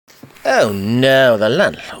Oh no, the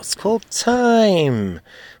landlord's called Time.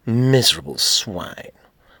 Miserable swine.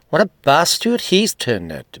 What a bastard he's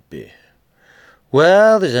turned out to be.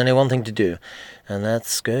 Well, there's only one thing to do, and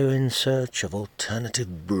that's go in search of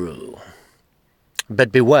alternative brew.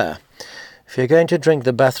 But beware. If you're going to drink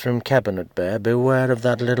the bathroom cabinet beer, beware of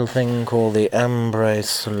that little thing called the Ambre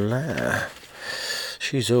Solaire.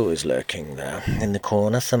 She's always lurking there, in the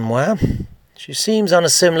corner somewhere. She seems on a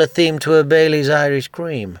similar theme to a Bailey's Irish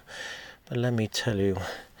Cream. But let me tell you,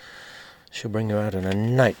 she'll bring you out in a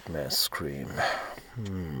nightmare scream.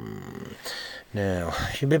 Now,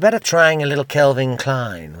 you'd be better trying a little Kelvin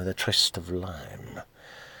Klein with a twist of lime.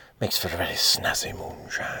 Makes for a very snazzy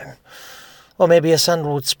moonshine. Or maybe a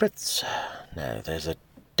sandalwood spritz. Now, there's a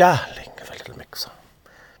darling of a little mixer.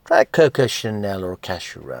 Try Coco Chanel or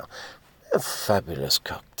Cashew. A fabulous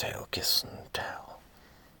cocktail, kiss and tell.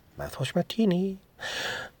 Mouthwash martini.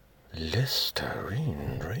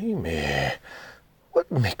 Listerine dreamy.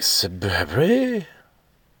 What mix of Burberry?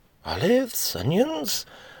 Olives, onions,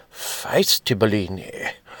 feisty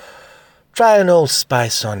Bellini. Try an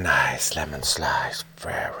allspice on ice, lemon slice,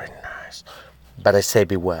 very nice. But I say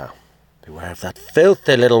beware. Beware of that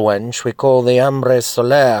filthy little wench we call the Ambre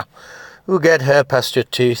Solaire, who get her past your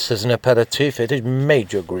teeth as an aperitif. It is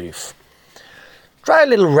major grief. Try a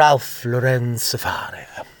little Ralph Lauren Safari.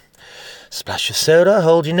 Splash your soda,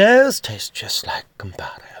 hold your nose, tastes just like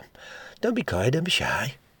Campari. Don't be coy, don't be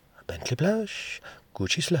shy. A Bentley blush,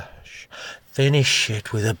 Gucci slush. Finish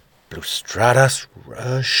it with a Blue Stratus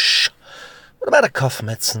rush. What about a cough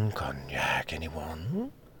medicine cognac,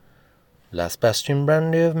 anyone? Last bastion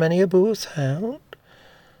brandy of many a booze hound.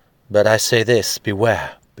 But I say this,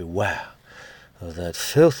 beware, beware of that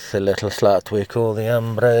filthy little slut we call the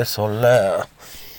Ambre Solaire.